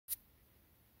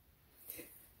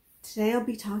Today I'll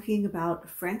be talking about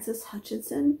Francis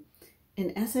Hutcheson,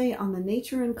 an essay on the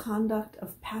nature and conduct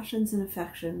of passions and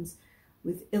affections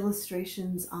with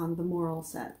illustrations on the moral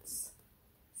sense.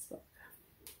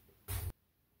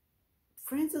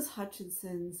 Francis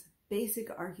Hutcheson's basic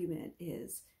argument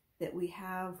is that we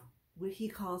have what he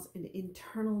calls an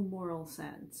internal moral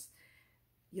sense.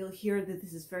 You'll hear that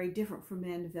this is very different from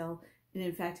Mandeville, and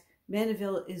in fact,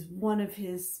 Mandeville is one of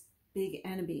his big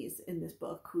enemies in this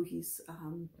book, who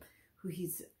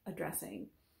he's addressing.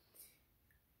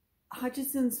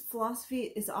 Hutcheson's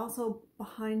philosophy is also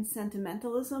behind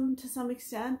sentimentalism to some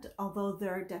extent, although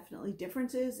there are definitely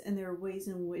differences, and there are ways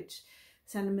in which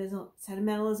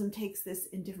sentimentalism takes this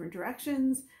in different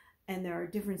directions, and there are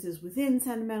differences within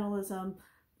sentimentalism,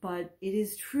 but it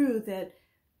is true that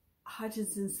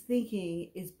Hutcheson's thinking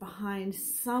is behind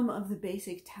some of the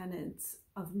basic tenets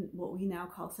of what we now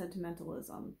call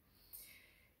sentimentalism.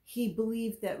 He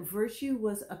believed that virtue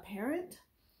was apparent.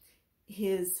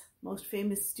 His most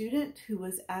famous student, who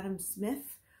was Adam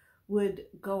Smith, would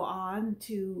go on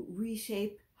to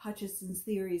reshape Hutcheson's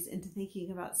theories into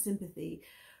thinking about sympathy.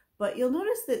 But you'll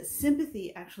notice that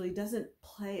sympathy actually doesn't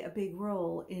play a big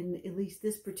role in at least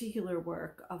this particular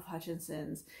work of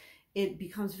Hutcheson's. It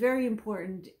becomes very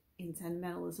important in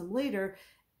sentimentalism later,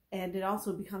 and it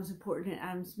also becomes important in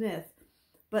Adam Smith.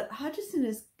 But Hutcheson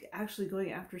is actually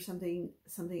going after something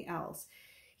else.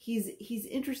 He's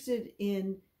interested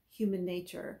in human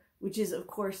nature, which is, of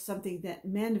course, something that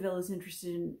Mandeville is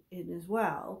interested in as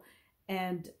well.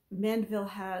 And Mandeville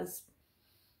has,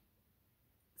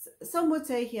 some would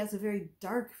say he has a very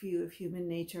dark view of human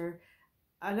nature.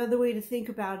 Another way to think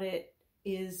about it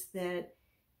is that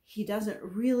he doesn't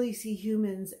really see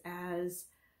humans as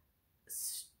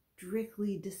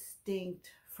strictly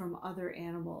distinct from other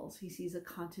animals. He sees a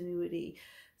continuity.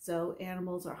 So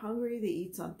animals are hungry, they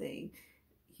eat something.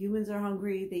 Humans are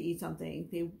hungry, they eat something.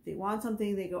 They want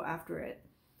something, they go after it.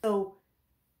 So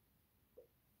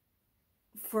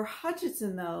for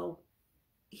Hutcheson, though,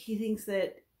 he thinks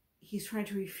that he's trying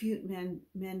to refute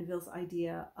Mandeville's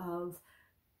idea of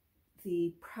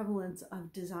the prevalence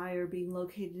of desire being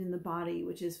located in the body,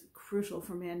 which is crucial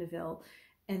for Mandeville,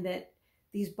 and that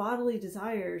these bodily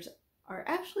desires are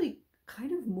actually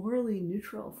kind of morally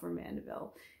neutral for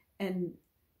Mandeville, and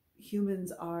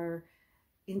humans are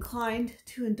inclined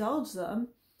to indulge them,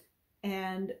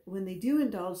 and when they do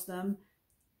indulge them,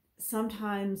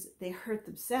 sometimes they hurt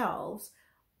themselves.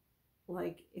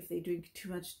 Like if they drink too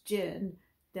much gin,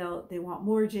 they want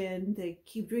more gin, they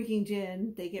keep drinking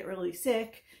gin, they get really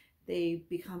sick, they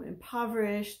become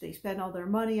impoverished, they spend all their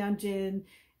money on gin,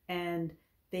 and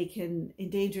they can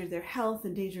endanger their health,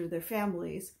 endanger their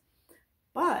families.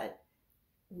 But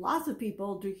lots of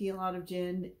people drinking a lot of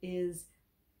gin is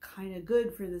kind of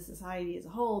good for the society as a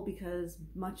whole because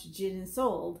much gin is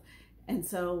sold. And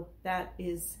so that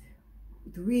is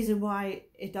the reason why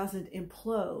it doesn't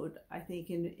implode, I think,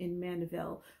 in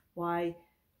Mandeville, why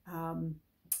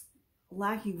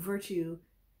lacking virtue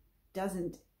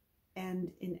doesn't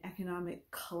end in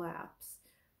economic collapse,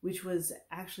 which was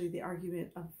actually the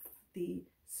argument of the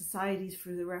Societies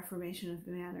for the Reformation of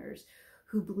Manners,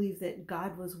 who believed that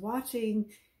God was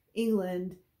watching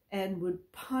England and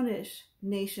would punish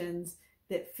nations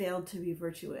that failed to be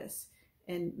virtuous.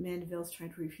 And Mandeville's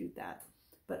trying to refute that.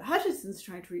 But Hutcheson's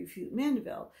trying to refute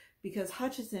Mandeville because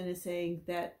Hutcheson is saying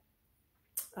that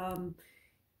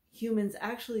humans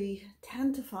actually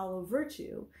tend to follow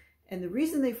virtue. And the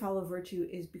reason they follow virtue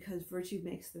is because virtue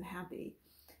makes them happy.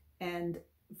 And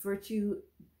virtue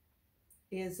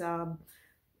is,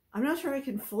 I'm not sure I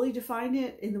can fully define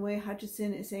it in the way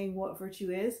Hutcheson is saying what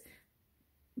virtue is,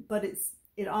 but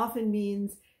it often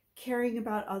means caring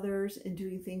about others and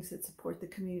doing things that support the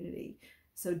community.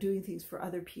 So doing things for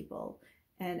other people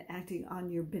and acting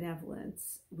on your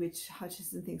benevolence, which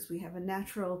Hutcheson thinks we have a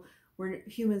natural, where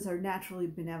humans are naturally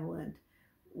benevolent,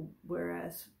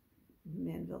 whereas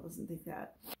Mandeville doesn't think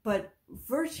that. But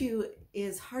virtue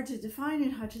is hard to define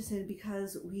in Hutcheson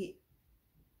because we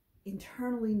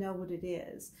internally know what it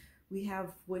is. We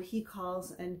have what he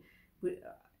calls, and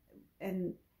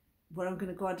what I'm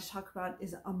going to go on to talk about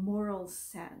is a moral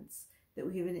sense, that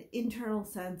we have an internal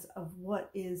sense of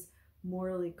what is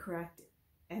morally correct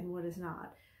and what is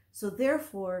not. So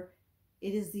therefore,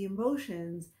 it is the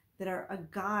emotions that are a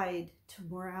guide to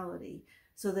morality.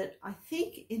 So that I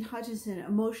think in Hutcheson,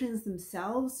 emotions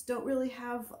themselves don't really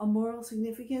have a moral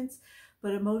significance,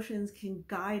 but emotions can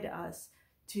guide us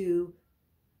to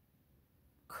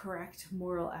correct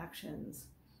moral actions.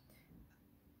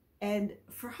 And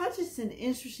for Hutcheson,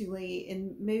 interestingly,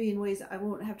 and maybe in ways I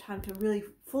won't have time to really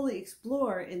fully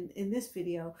explore in this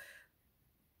video,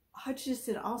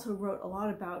 Hutcheson also wrote a lot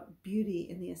about beauty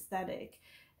in the aesthetic,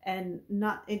 and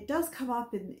it does come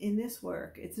up in this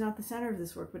work. It's not the center of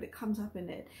this work, but it comes up in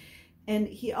it. And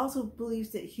he also believes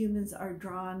that humans are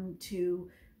drawn to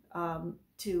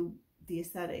the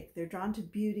aesthetic. They're drawn to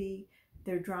beauty.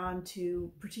 They're drawn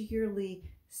to particularly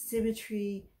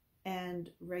symmetry and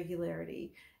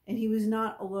regularity. And he was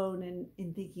not alone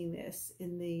in thinking this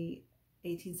in the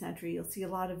 18th century. You'll see a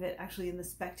lot of it actually in The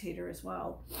Spectator as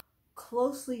well.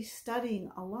 Closely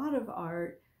studying a lot of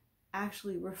art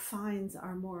actually refines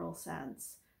our moral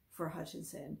sense for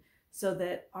Hutcheson, so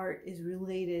that art is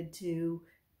related to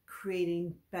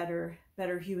creating better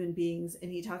human beings.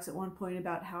 And he talks at one point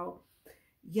about how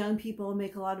young people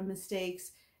make a lot of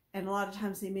mistakes, and a lot of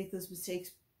times they make those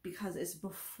mistakes because it's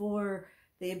before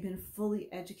they have been fully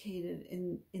educated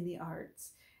in the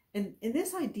arts. And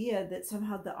this idea that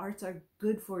somehow the arts are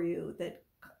good for you, that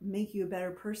make you a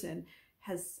better person,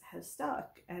 has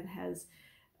stuck and has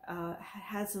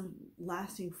had some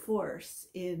lasting force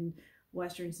in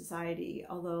Western society,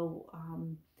 although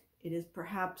it is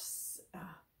perhaps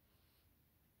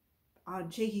on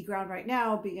shaky ground right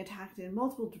now, being attacked in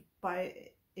multiple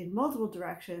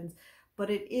directions.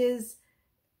 But it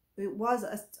was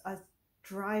a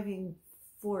driving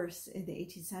force in the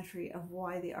 18th century of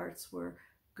why the arts were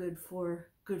good for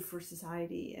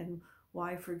society, and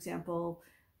why, for example,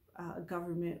 a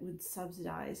government would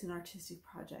subsidize an artistic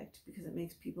project, because it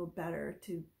makes people better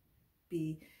to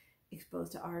be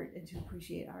exposed to art and to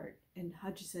appreciate art. And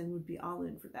Hutcheson would be all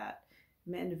in for that.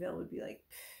 Mandeville would be like,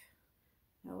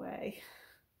 no way,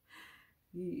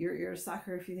 you're a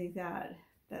sucker if you think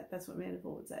that's what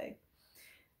Mandeville would say.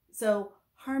 So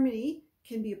harmony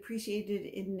can be appreciated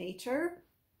in nature,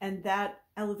 and that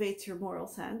elevates your moral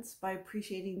sense by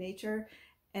appreciating nature.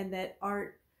 And that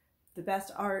art, the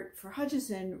best art for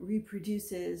Hutcheson,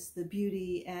 reproduces the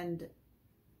beauty and,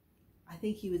 I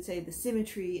think he would say, the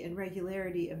symmetry and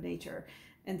regularity of nature.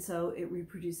 And so it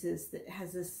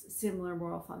has this similar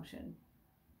moral function.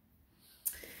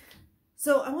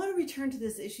 So I want to return to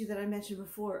this issue that I mentioned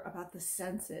before about the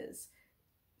senses.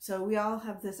 So we all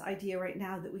have this idea right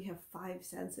now that we have 5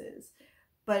 senses,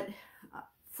 but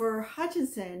for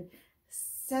Hutcheson,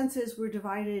 senses were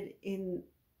divided in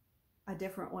a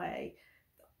different way.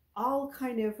 All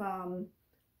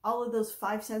of those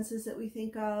 5 senses that we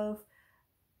think of,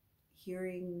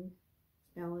 hearing,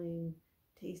 smelling,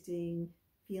 tasting,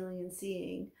 feeling, and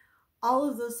seeing, all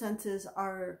of those senses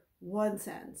are one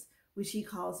sense, which he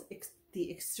calls the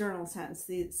external sense,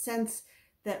 the sense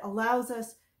that allows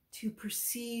us to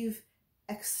perceive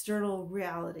external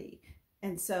reality.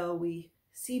 And so we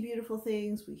see beautiful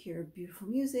things, we hear beautiful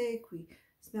music, we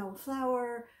smell a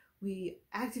flower, we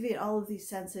activate all of these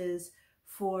senses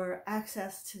for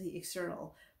access to the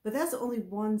external. But that's only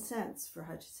one sense for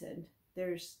Hutcheson.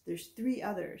 There's 3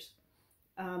 others.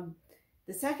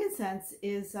 The second sense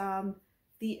is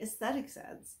the aesthetic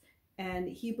sense. And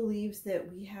he believes that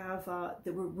we have,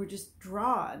 that we're just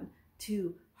drawn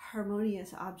to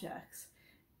harmonious objects.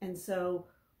 And so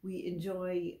we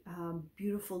enjoy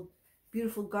beautiful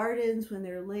gardens when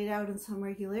they're laid out in some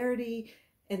regularity,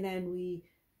 and then we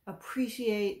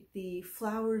appreciate the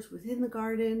flowers within the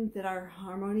garden that are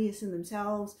harmonious in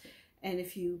themselves. And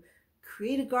if you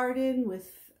create a garden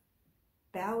with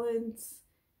balance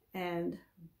and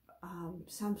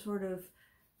some sort of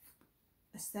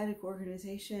aesthetic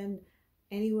organization,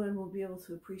 anyone will be able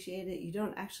to appreciate it. You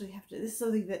don't actually have to. This is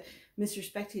something that Mr.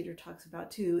 Spectator talks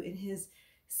about too in his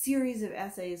series of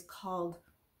essays called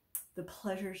The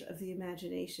Pleasures of the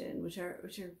Imagination, which are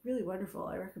really wonderful.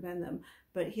 I recommend them.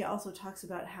 But he also talks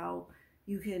about how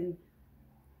you can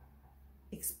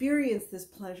experience this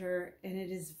pleasure and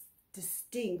it is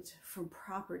distinct from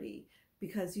property,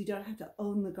 because you don't have to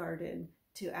own the garden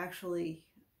to actually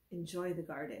enjoy the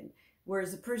garden.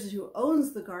 Whereas the person who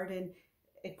owns the garden,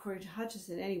 according to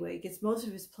Hutcheson anyway, gets most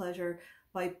of his pleasure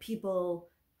by people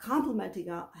complimenting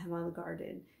him on the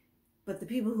garden. But the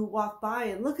people who walk by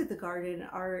and look at the garden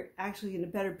are actually in a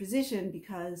better position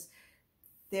because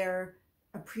they're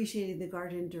appreciating the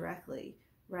garden directly,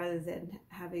 rather than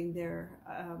having their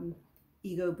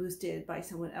ego boosted by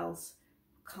someone else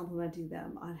complimenting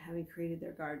them on having created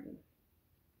their garden.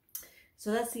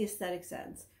 So that's the aesthetic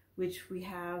sense, which we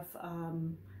have,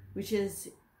 which is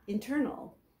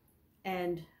internal.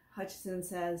 And Hutcheson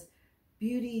says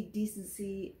beauty,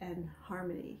 decency, and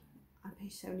harmony on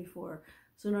page 74.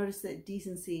 So notice that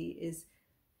decency is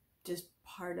just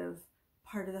part of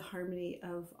the harmony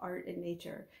of art and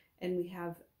nature. And we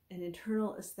have an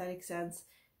internal aesthetic sense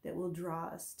that will draw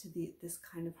us to this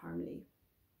kind of harmony.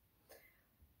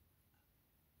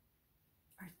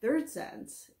 our third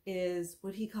sense is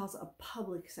what he calls a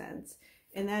public sense,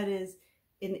 and that is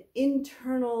an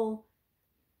internal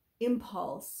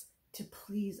impulse to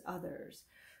please others,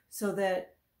 so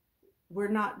that we're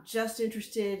not just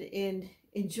interested in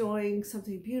enjoying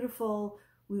something beautiful.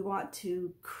 We want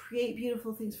to create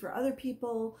beautiful things for other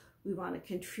people. We want to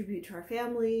contribute to our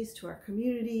families, to our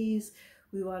communities.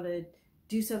 We want to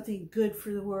do something good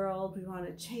for the world. We want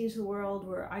to change the world.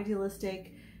 We're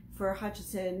idealistic. For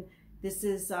Hutcheson, this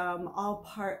is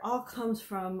all comes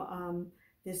from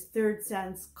this third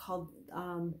sense called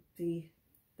the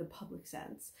public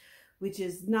sense, which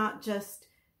is not just,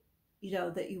 you know,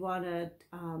 that you want to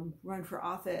run for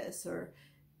office or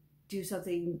do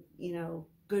something, you know,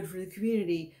 good for the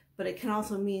community, but it can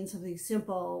also mean something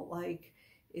simple, like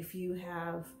if you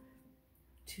have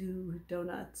 2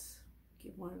 donuts,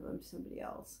 give one of them to somebody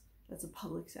else. That's a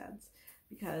public sense,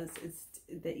 because it's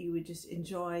that you would just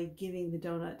enjoy giving the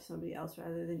donut to somebody else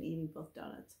rather than eating both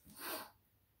donuts.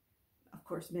 Of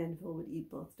course, Mandeville would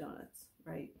eat both donuts,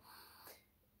 right?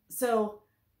 So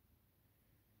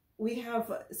we have,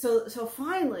 so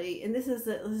finally, and this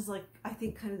is like, I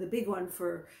think, kind of the big one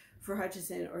for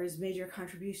Hutcheson, or his major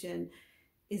contribution,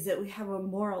 is that we have a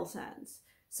moral sense.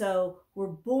 So we're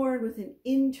born with an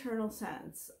internal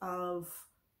sense of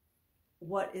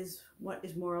what is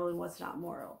moral and what's not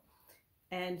moral.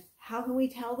 And how can we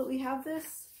tell that we have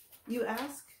this? You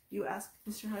ask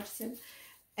Mr. Hutcheson.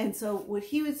 And so what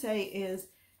he would say is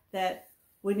that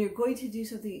when you're going to do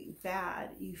something bad,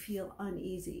 you feel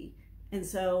uneasy. And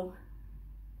so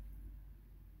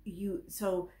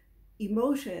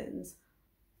emotions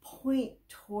point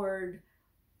toward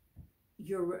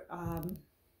your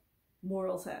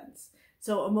moral sense.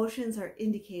 So emotions are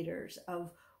indicators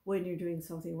of when you're doing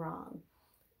something wrong.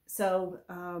 So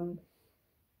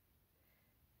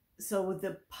with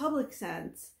the public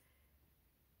sense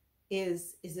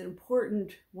is an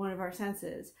important one of our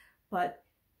senses, but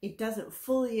it doesn't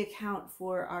fully account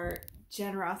for our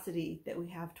generosity that we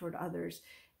have toward others,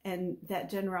 and that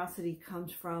generosity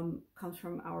comes from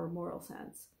our moral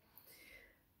sense.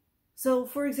 So,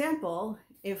 for example,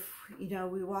 if, you know,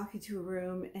 we walk into a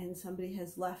room and somebody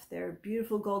has left their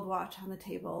beautiful gold watch on the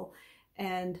table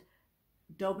and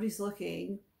nobody's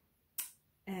looking,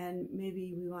 and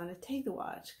maybe we want to take the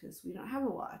watch because we don't have a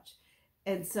watch,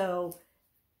 and so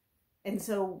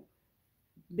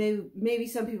maybe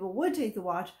some people would take the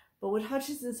watch, but what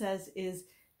Hutcheson says is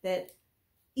that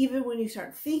even when you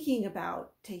start thinking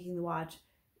about taking the watch,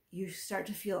 you start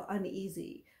to feel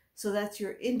uneasy. So that's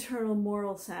your internal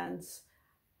moral sense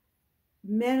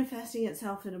manifesting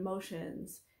itself in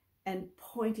emotions and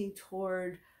pointing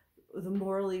toward the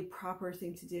morally proper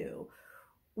thing to do,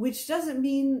 which doesn't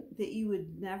mean that you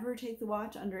would never take the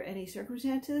watch under any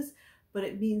circumstances, but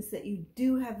it means that you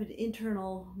do have an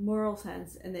internal moral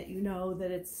sense, and that you know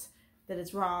that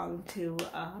it's wrong to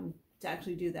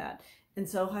actually do that. And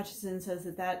so Hutcheson says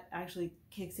that actually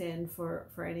kicks in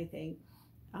for anything.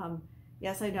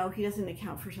 Yes, I know he doesn't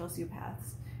account for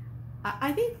sociopaths.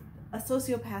 I think a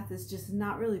sociopath is just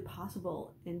not really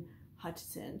possible in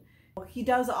Hutcheson. He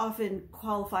does often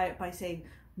qualify it by saying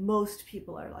most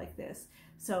people are like this.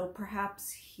 So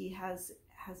perhaps he has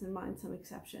in mind some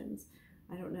exceptions.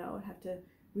 I don't know. I'd have to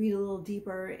read a little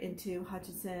deeper into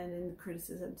Hutcheson and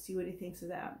criticism, see what he thinks of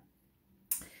that.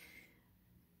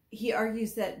 He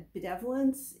argues that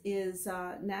benevolence is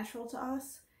natural to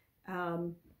us.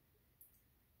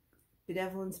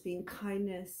 Benevolence being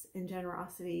kindness and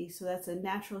generosity. So that's a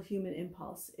natural human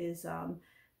impulse, is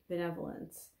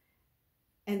benevolence.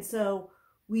 And so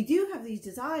we do have these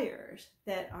desires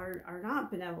that are not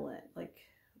benevolent, like,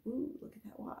 ooh, look at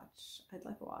that watch. I'd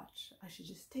like a watch. I should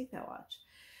just take that watch.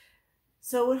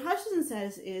 So what Hutcheson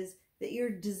says is that your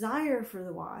desire for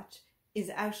the watch is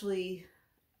actually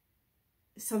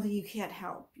something you can't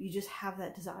help. You just have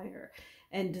that desire,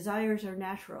 and desires are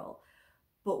natural.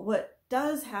 But what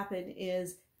does happen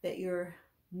is that your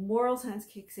moral sense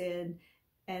kicks in,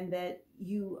 and that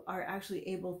you are actually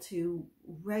able to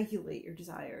regulate your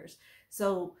desires.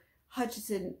 So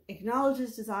Hutcheson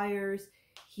acknowledges desires.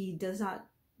 He does not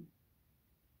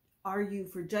argue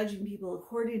for judging people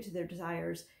according to their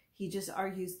desires. He just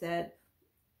argues that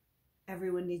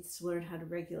everyone needs to learn how to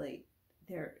regulate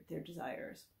their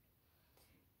desires.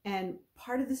 And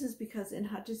part of this is because in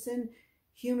Hutcheson,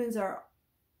 humans are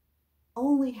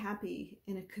only happy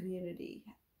in a community.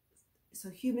 So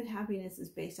human happiness is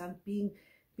based on being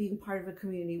part of a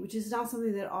community, which is not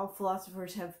something that all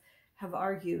philosophers have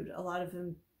argued. A lot of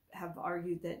them have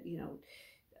argued that, you know,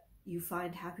 you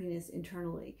find happiness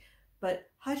internally. But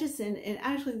Hutcheson, and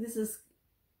actually this is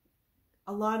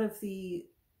a lot of the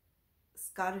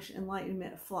Scottish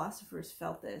Enlightenment philosophers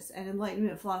felt this, and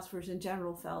Enlightenment philosophers in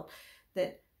general felt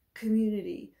that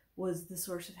community was the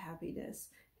source of happiness,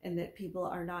 and that people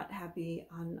are not happy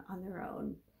on their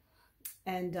own.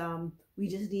 And we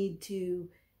just need to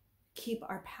keep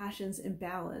our passions in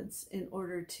balance in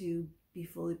order to be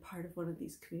fully part of one of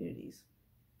these communities.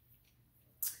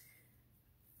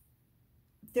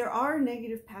 There are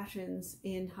negative passions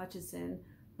in Hutcheson,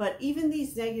 but even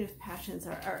these negative passions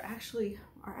are actually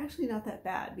not that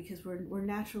bad, because we're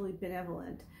naturally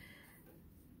benevolent.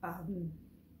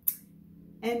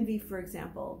 Envy, for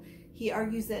example, he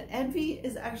argues that envy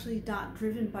is actually not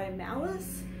driven by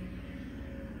malice,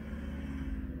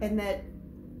 and that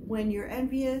when you're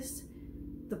envious,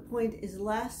 the point is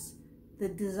less the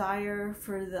desire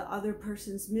for the other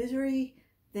person's misery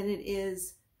than it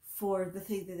is for the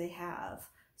thing that they have.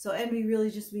 So envy really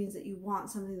just means that you want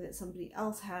something that somebody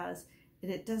else has,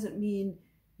 and it doesn't mean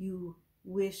you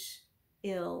wish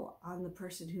ill on the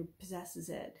person who possesses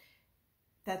it.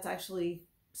 That's actually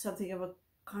something of a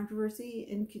controversy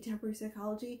in contemporary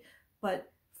psychology,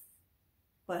 but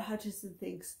Hutcheson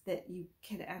thinks that you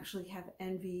can actually have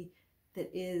envy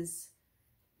that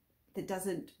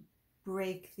doesn't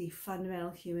break the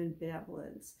fundamental human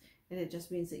benevolence, and it just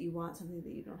means that you want something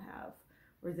that you don't have,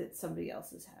 or that somebody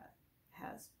else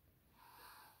has.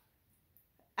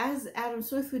 As Adam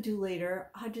Smith would do later,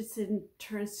 Hutcheson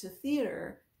turns to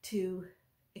theater to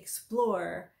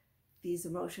explore these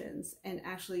emotions and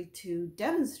actually to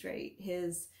demonstrate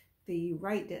the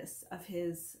rightness of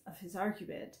his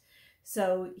argument.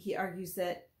 So he argues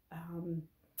that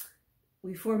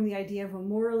we form the idea of a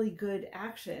morally good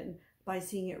action by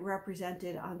seeing it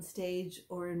represented on stage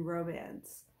or in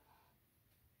romance.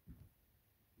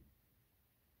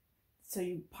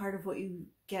 So part of what you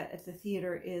get at the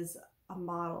theater is a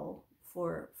model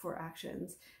for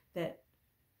actions that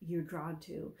you're drawn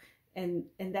to, and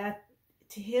that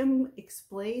to him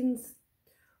explains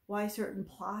why certain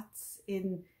plots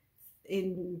in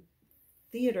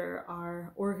theater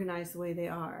are organized the way they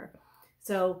are.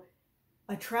 So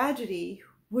a tragedy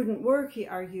wouldn't work, he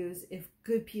argues, if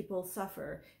good people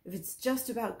suffer, if it's just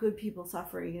about good people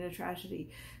suffering in a tragedy,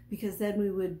 because then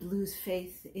we would lose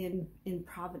faith in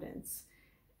providence.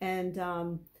 And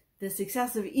the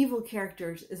success of evil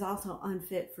characters is also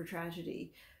unfit for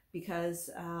tragedy, because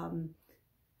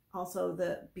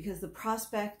because the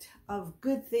prospect of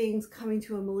good things coming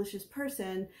to a malicious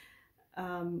person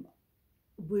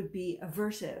would be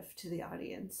aversive to the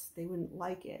audience. They wouldn't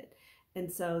like it,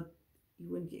 and so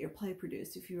you wouldn't get your play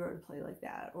produced if you wrote a play like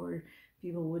that, or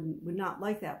people would not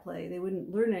like that play. They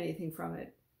wouldn't learn anything from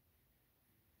it.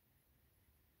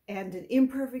 And an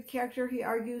imperfect character, he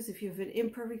argues, if you have an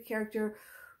imperfect character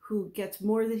who gets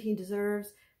more than he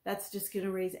deserves, that's just going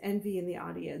to raise envy in the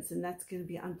audience, and that's going to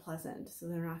be unpleasant. So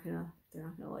they're not going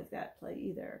to like that play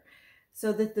either.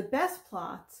 So that the best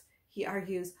plots, he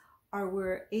argues, are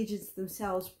where agents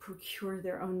themselves procure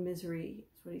their own misery.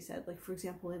 That's what he said. Like, for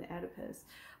example, in Oedipus.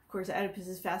 Of course, Oedipus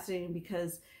is fascinating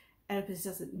because Oedipus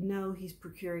doesn't know he's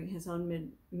procuring his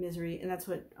own misery, and that's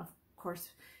what, of course,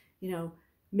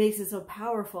 makes it so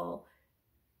powerful.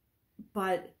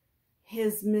 But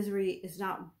his misery is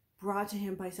not brought to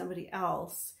him by somebody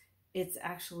else. It's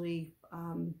actually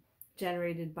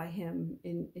generated by him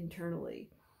internally.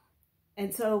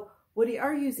 And so what he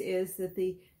argues is that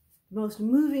the most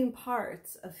moving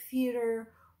parts of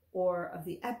theater or of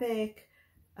the epic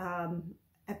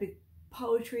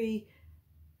poetry,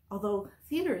 although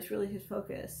theater is really his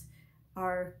focus,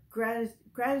 are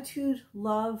gratitude,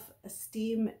 love,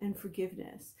 esteem, and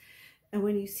forgiveness. And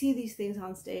when you see these things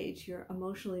on stage, you're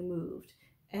emotionally moved.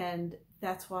 And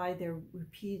that's why they're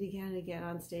repeated again and again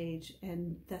on stage.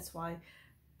 And that's why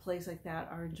plays like that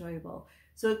are enjoyable.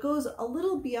 So it goes a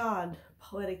little beyond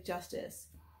poetic justice.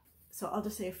 So I'll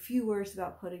just say a few words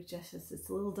about poetic justice. It's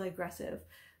a little digressive,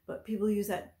 but people use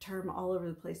that term all over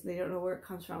the place and they don't know where it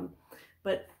comes from.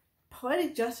 But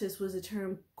poetic justice was a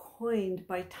term coined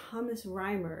by Thomas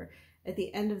Rhymer at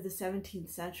the end of the 17th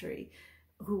century,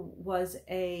 who was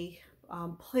a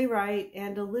playwright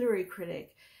and a literary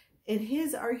critic. And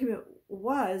his argument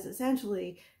was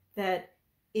essentially that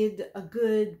in a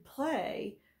good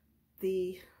play,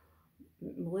 the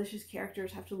malicious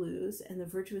characters have to lose and the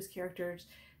virtuous characters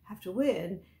have to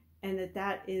win, and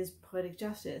that is poetic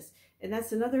justice. And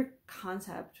that's another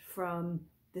concept from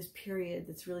this period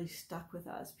that's really stuck with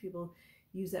us. People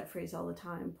use that phrase all the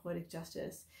time, poetic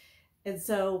justice. And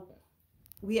so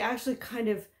we actually kind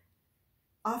of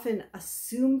often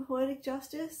assume poetic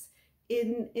justice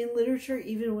in literature,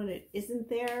 even when it isn't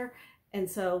there. And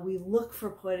so we look for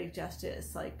poetic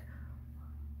justice, like,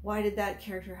 why did that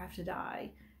character have to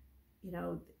die? you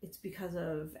know, it's because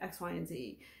of X, Y, and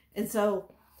Z. And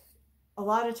so a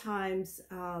lot of times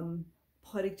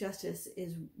poetic justice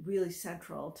is really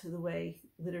central to the way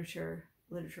literature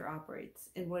operates.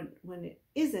 And when it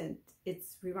isn't,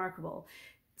 it's remarkable.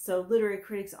 So literary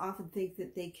critics often think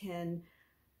that they can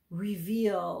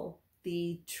reveal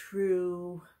the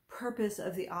true purpose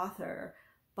of the author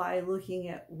by looking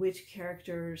at which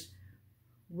characters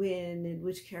win and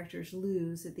which characters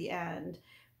lose at the end,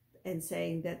 and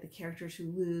saying that the characters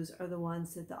who lose are the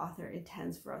ones that the author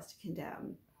intends for us to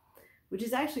condemn, which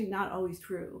is actually not always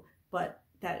true, but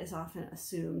that is often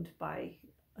assumed by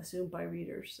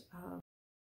readers.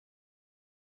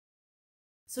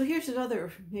 So here's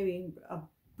another, maybe a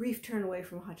brief turn away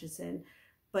from Hutcheson,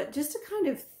 but just to kind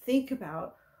of think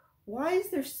about, why is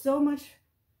there so much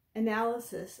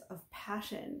analysis of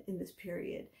passion in this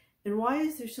period? And why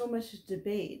is there so much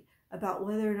debate about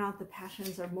whether or not the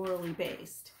passions are morally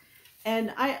based?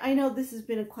 And I know this has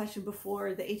been a question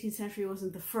before. The 18th century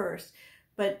wasn't the first,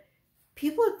 but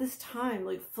people at this time,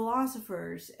 like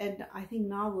philosophers and I think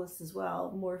novelists as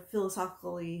well, more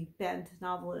philosophically bent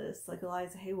novelists like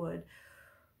Eliza Haywood,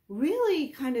 really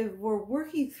kind of were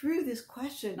working through this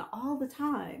question all the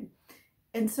time.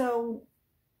 And so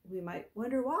we might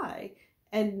wonder why.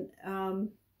 And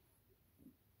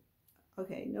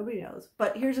okay, nobody knows,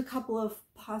 but here's a couple of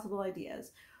possible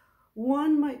ideas.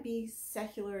 One might be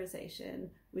secularization,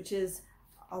 which is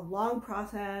a long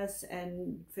process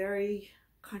and very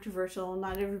controversial.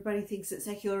 Not everybody thinks that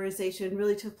secularization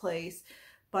really took place,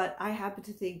 but I happen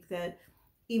to think that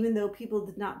even though people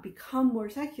did not become more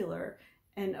secular,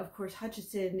 and of course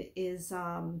Hutcheson is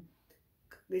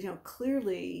you know,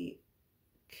 clearly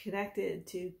connected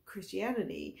to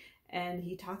Christianity, and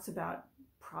he talks about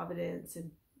providence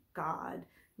and God,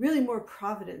 really more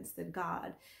providence than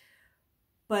God.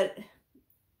 But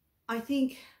I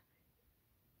think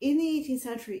in the 18th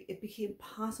century, it became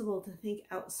possible to think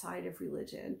outside of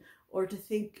religion, or to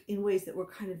think in ways that were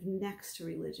kind of next to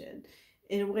religion,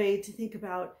 in a way to think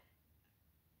about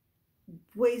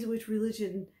ways in which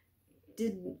religion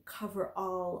didn't cover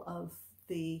all of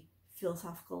the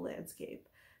philosophical landscape.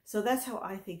 So that's how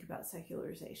I think about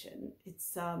secularization.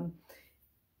 It's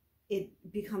it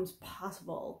becomes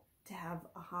possible to have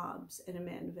a Hobbes and a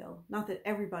Mandeville. Not that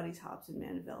everybody's Hobbes and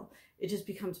Mandeville. It just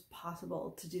becomes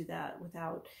possible to do that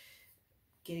without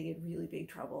getting in really big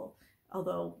trouble.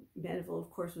 Although Mandeville, of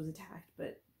course, was attacked,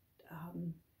 but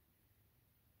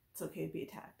it's okay to be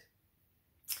attacked.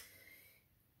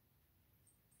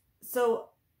 So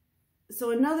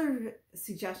another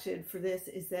suggestion for this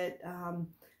is that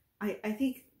I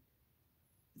think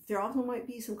there also might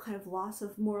be some kind of loss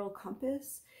of moral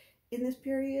compass in this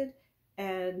period,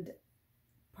 and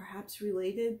perhaps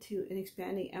related to an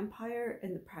expanding empire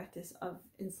and the practice of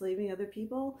enslaving other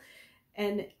people.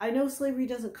 And I know slavery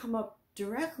doesn't come up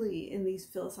directly in these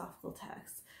philosophical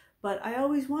texts, but I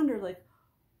always wonder, like,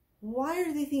 why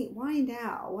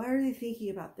now? Why are they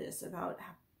thinking about this, about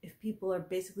if people are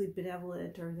basically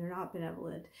benevolent or they're not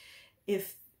benevolent,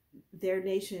 if their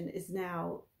nation is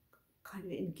now kind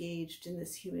of engaged in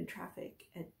this human traffic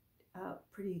at a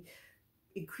pretty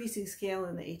increasing scale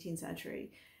in the 18th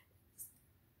century.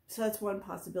 So that's one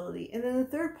possibility. And then the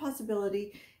third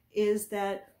possibility is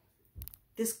that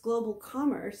this global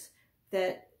commerce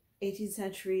that 18th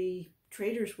century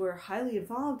traders were highly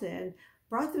involved in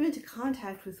brought them into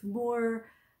contact with more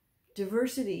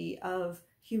diversity of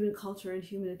human culture and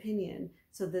human opinion,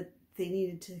 so that they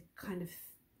needed to kind of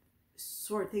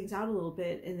sort things out a little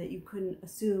bit, and that you couldn't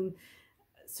assume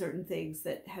certain things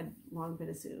that had long been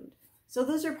assumed. So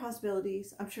those are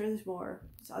possibilities. I'm sure there's more.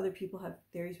 So other people have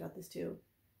theories about this too.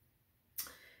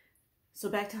 So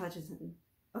back to Hutcheson.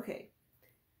 Okay.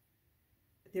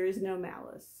 There is no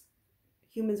malice.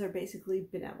 Humans are basically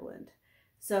benevolent.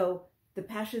 So the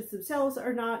passions themselves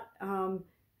are not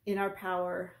in our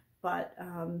power, but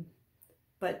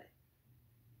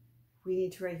we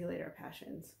need to regulate our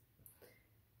passions.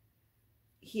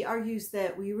 He argues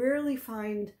that we rarely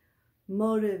find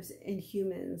motives in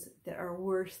humans that are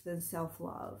worse than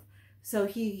self-love. So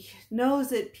he knows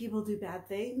that people do bad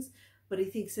things, but he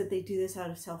thinks that they do this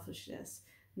out of selfishness,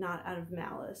 not out of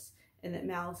malice, and that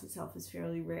malice itself is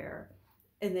fairly rare,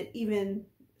 and that even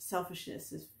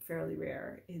selfishness is fairly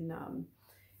rare in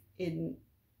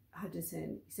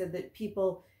Hutcheson. He said that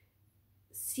people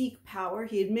seek power.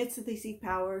 He admits that they seek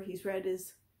power. He's read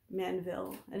his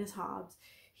Mandeville and his Hobbes.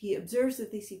 He observes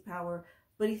that they seek power,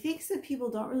 but he thinks that people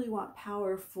don't really want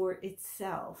power for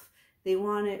itself. They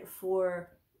want it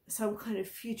for some kind of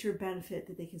future benefit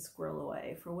that they can squirrel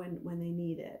away for when they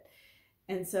need it.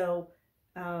 And so,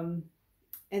 and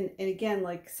again,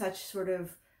 like such sort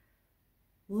of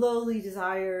lowly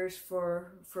desires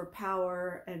for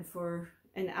power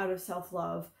and out of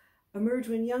self-love emerge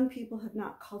when young people have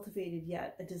not cultivated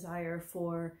yet a desire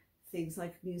for things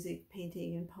like music,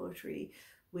 painting, and poetry,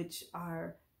 which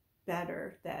are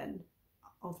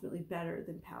ultimately better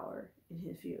than power in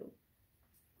his view.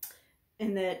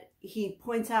 And that he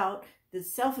points out that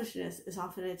selfishness is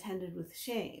often attended with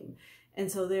shame. And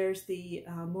so there's the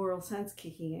moral sense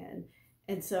kicking in.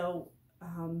 And so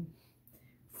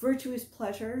virtuous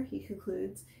pleasure, he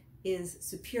concludes, is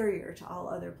superior to all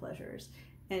other pleasures.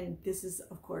 And this is,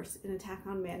 of course, an attack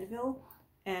on Mandeville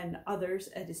and others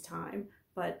at his time,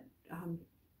 but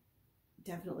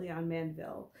definitely on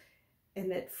Mandeville. And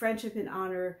that friendship and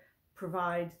honor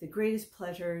provide the greatest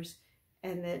pleasures,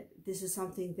 and that this is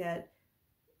something that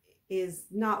is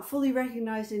not fully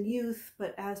recognized in youth,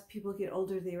 but as people get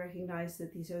older, they recognize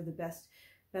that these are the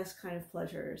best kind of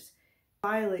pleasures.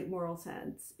 Violate moral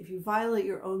sense. If you violate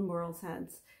your own moral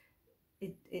sense,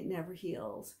 it never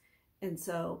heals. And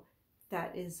so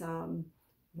that is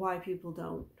why people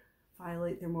don't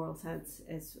violate their moral sense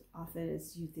as often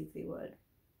as you think they would.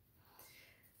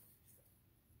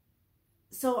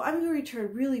 So I'm going to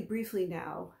return really briefly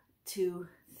now to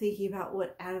thinking about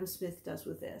what Adam Smith does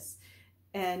with this.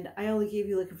 And I only gave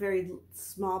you like a very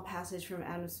small passage from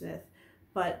Adam Smith,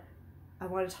 but I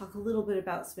want to talk a little bit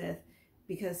about Smith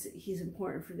because he's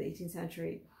important for the 18th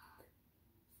century.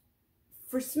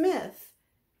 For Smith,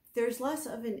 there's less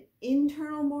of an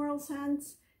internal moral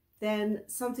sense than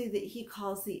something that he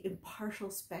calls the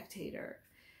impartial spectator.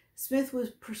 Smith was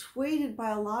persuaded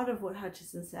by a lot of what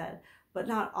Hutcheson said, but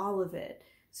not all of it.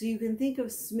 So you can think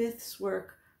of Smith's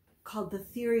work called The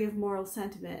Theory of Moral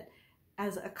Sentiment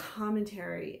as a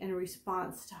commentary and a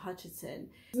response to Hutcheson.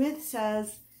 Smith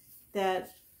says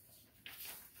that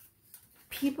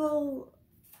people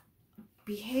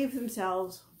behave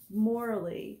themselves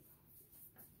morally.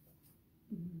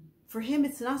 For him,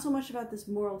 it's not so much about this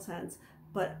moral sense,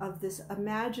 but of this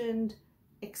imagined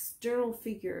external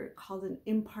figure called an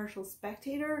impartial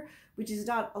spectator, which is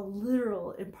not a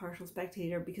literal impartial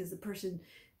spectator because the person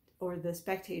or the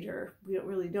spectator, we don't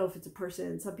really know if it's a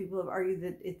person. Some people have argued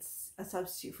that it's a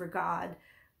substitute for God.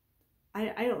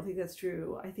 I don't think that's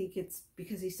true. I think it's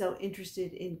because he's so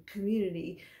interested in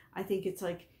community. I think it's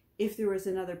like if there was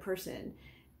another person.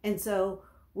 And so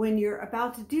when you're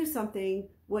about to do something,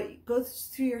 what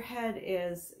goes through your head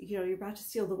is, you're about to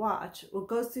steal the watch. What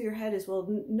goes through your head is, well,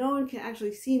 no one can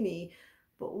actually see me,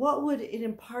 but what would an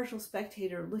impartial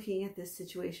spectator looking at this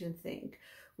situation think?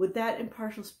 Would that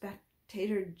impartial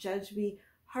spectator judge me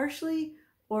harshly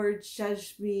or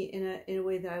judge me in a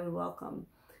way that I would welcome?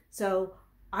 So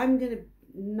I'm going to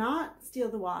not steal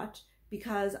the watch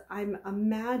because I'm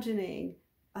imagining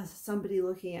somebody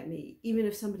looking at me, even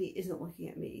if somebody isn't looking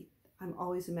at me. I'm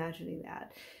always imagining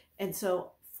that. And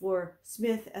so for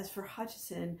Smith, as for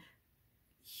Hutcheson,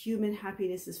 human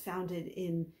happiness is founded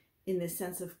in this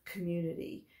sense of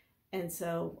community. And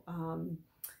so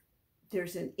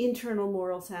there's an internal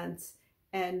moral sense.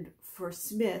 And for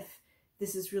Smith,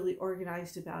 this is really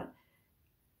organized about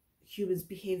humans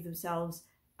behave themselves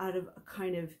out of a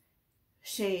kind of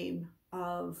shame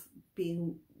of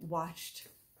being watched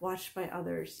by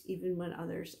others, even when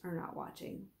others are not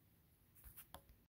watching.